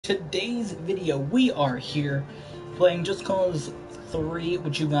Today's video, we are here playing Just Cause 3,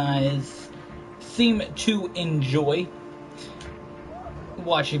 which you guys seem to enjoy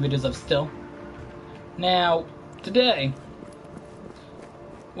watching videos of still. Now, today,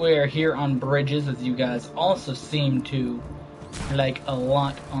 we're here on bridges, as you guys also seem to like a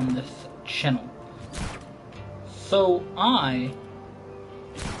lot on this channel. So, I'm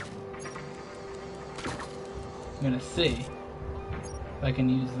gonna see if I can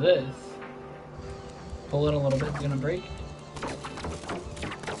use this. Pull it a little bit, it's gonna break.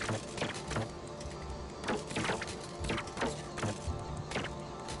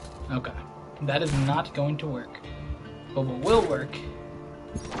 Okay, that is not going to work. But what will work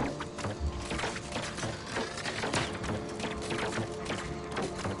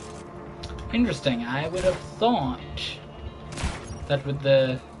interesting, I would have thought that with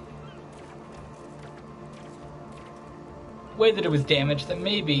the way that it was damaged, that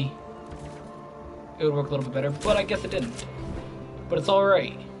maybe it would work a little bit better, but I guess it didn't. But it's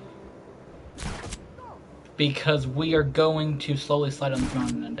alright, because we are going to slowly slide on this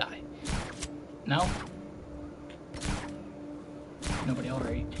mountain and die. No? Nobody,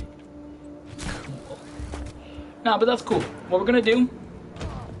 alright. Cool. Nah, but that's cool. What we're gonna do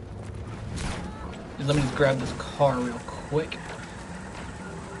is let me just grab this car real quick.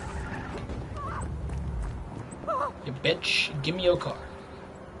 You bitch, give me your car.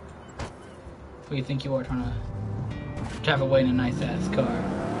 Who do you think you are, trying to drive away in a nice ass car?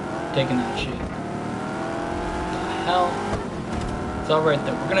 Taking that shit. What the hell? It's alright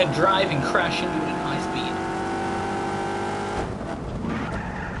though. We're gonna drive and crash into it at high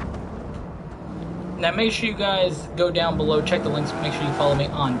speed. Now make sure you guys go down below, check the links, make sure you follow me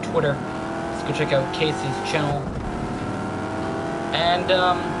on Twitter. Let's go check out Casey's channel. And,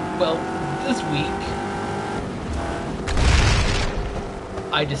 well, this week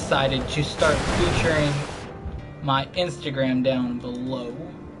I decided to start featuring my Instagram down below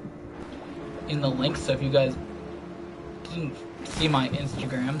in the link. So if you guys didn't see my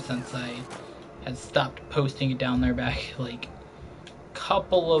Instagram, since I had stopped posting it down there back like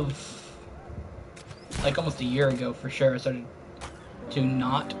almost a year ago for sure, I started to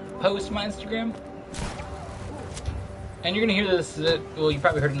not post my Instagram. And you're gonna hear this, well, you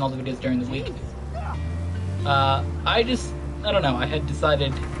probably heard it in all the videos during the week. I don't know, I had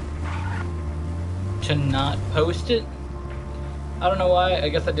decided to not post it. I don't know why, I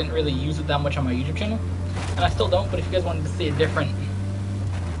guess I didn't really use it that much on my YouTube channel. And I still don't, but if you guys wanted to see a different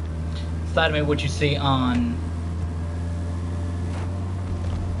side of me, what you see on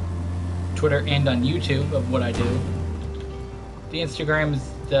Twitter and on YouTube of what I do, the Instagram is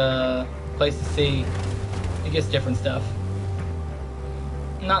the place to see, I guess, different stuff.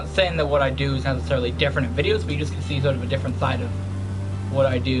 I'm not saying that what I do is necessarily different in videos, but you just can see sort of a different side of what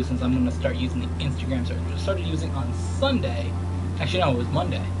I do, since I'm going to start using the Instagram. So I just started using on Sunday. Actually, no, it was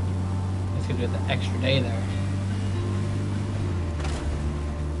Monday. Let's give it the extra day there.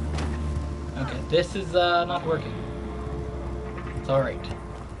 Okay, this is not working. It's alright.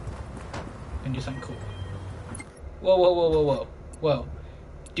 Gonna do something cool. Whoa, whoa, whoa, whoa, whoa. Whoa.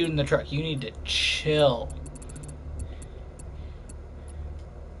 Dude in the truck, you need to chill.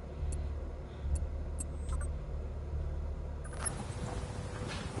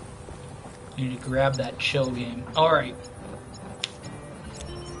 You need to grab that chill game. Alright.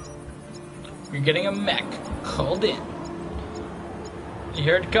 You're getting a mech called in.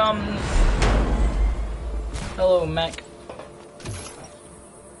 Here it comes. Hello, mech.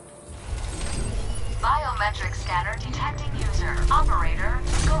 Biometric scanner detecting user. Operator,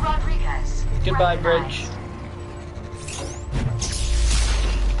 Go Rodriguez. Goodbye, bridge.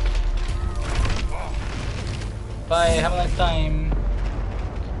 Bye, have a nice time.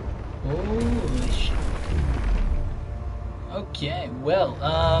 Holy shit. Okay, well,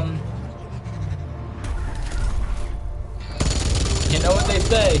 you know what they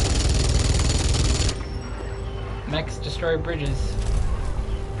say. Mechs destroy bridges.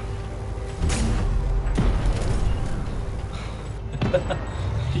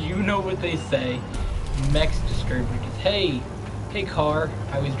 You know what they say. Mechs destroy bridges. Hey car.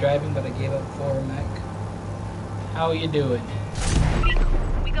 I was driving, but I gave up for a mech. How are you doing?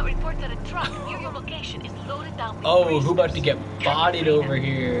 We got reports that a truck near your location is loaded down with Oh, prisoners. who about to get bodied over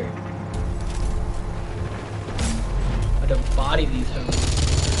here? About to body these hoes.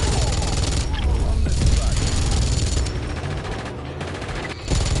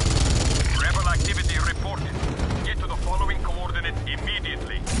 Rebel activity reported. Get to the following coordinates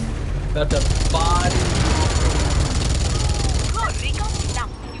immediately. About to body. Good, Rico. Now,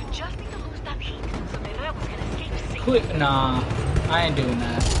 you just need to lose that heat so the rebels can escape safely. Quick, nah. I ain't doing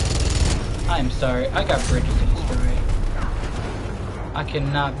that. I'm sorry. I got bridges to destroy. I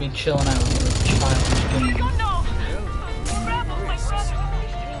cannot be chilling out with your childish games. Oh no! Rebel, my brother!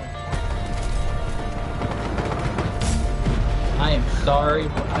 I am sorry,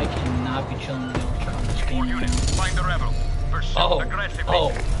 but I cannot be chilling with your childish All games. units, find the rebels. Pursue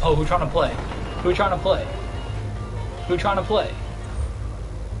aggressively. Who trying to play? Who trying to play? Who trying to play?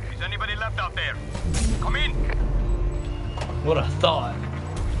 Is anybody left out there? Come in. What a thought.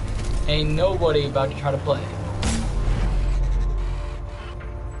 Ain't nobody about to try to play.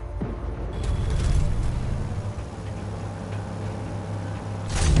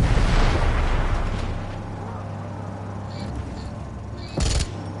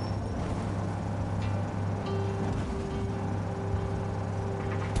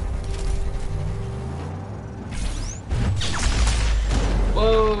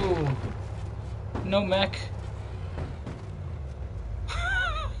 Whoa! No mech.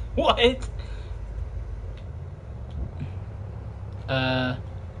 What? Oh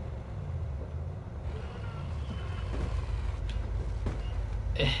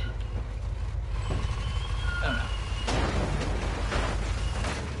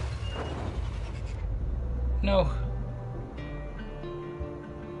no. No.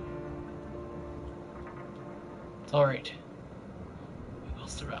 It's alright. We will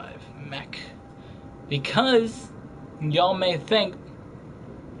survive. Mech. Because y'all may think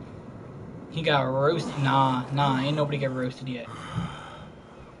he got roasted. Nah, ain't nobody get roasted yet.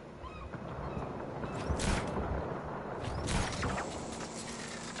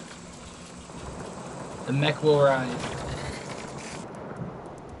 The mech will rise.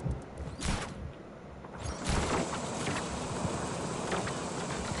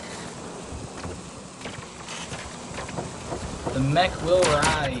 The mech will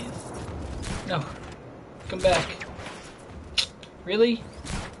rise. No. Come back. Really?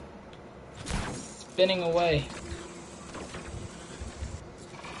 Spinning away.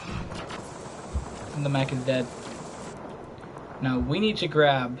 And the mech is dead. Now we need to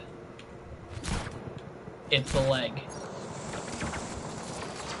grab its leg.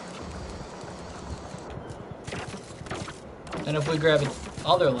 And if we grab its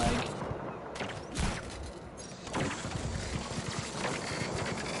other leg,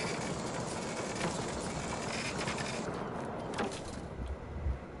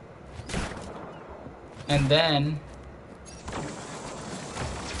 and then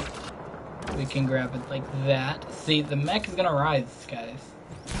we can grab it like that. See, the mech is gonna rise, guys.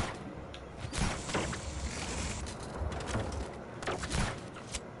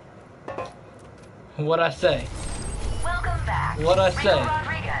 What'd I say? Welcome back. What'd I say? Rico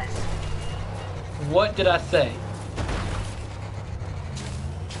Rodriguez. What did I say?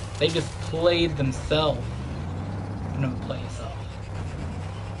 They just played themselves. No, play yourself.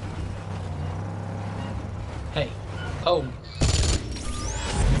 Hey. Oh.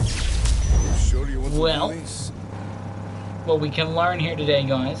 Sure you want Well. the police? What we can learn here today,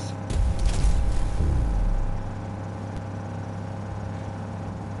 guys,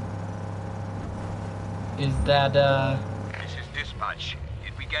 is that, This is dispatch.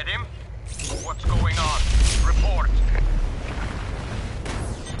 Did we get him? What's going on? Report.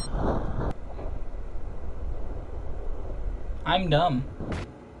 I'm dumb.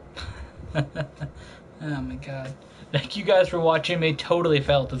 Oh my god. Thank you guys for watching me totally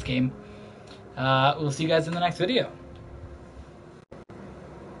fail at this game. We'll see you guys in the next video.